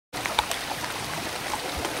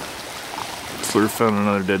muffler, found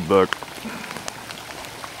another dead buck.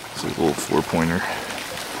 It's a little 4-pointer. I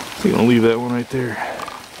think I'll leave that one right there.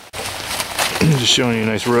 Just showing you a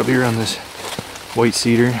nice rub here on this white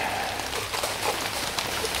cedar.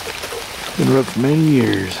 Been rubbed for many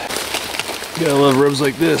years. Gotta love rubs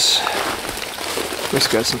like this. This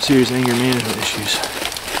got some serious anger management issues.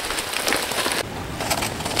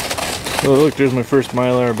 Oh look, there's my first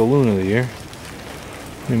Mylar balloon of the year.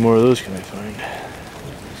 How many more of those can I find?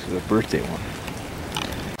 This is a birthday one.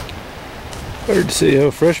 Hard to say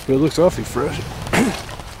how fresh, but it looks awfully fresh.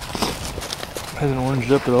 Hasn't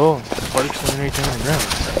oranged up at all. The sparks laying right down on the ground.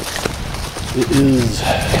 It is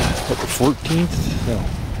what, the 14th? No,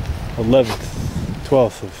 11th,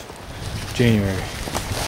 12th of January.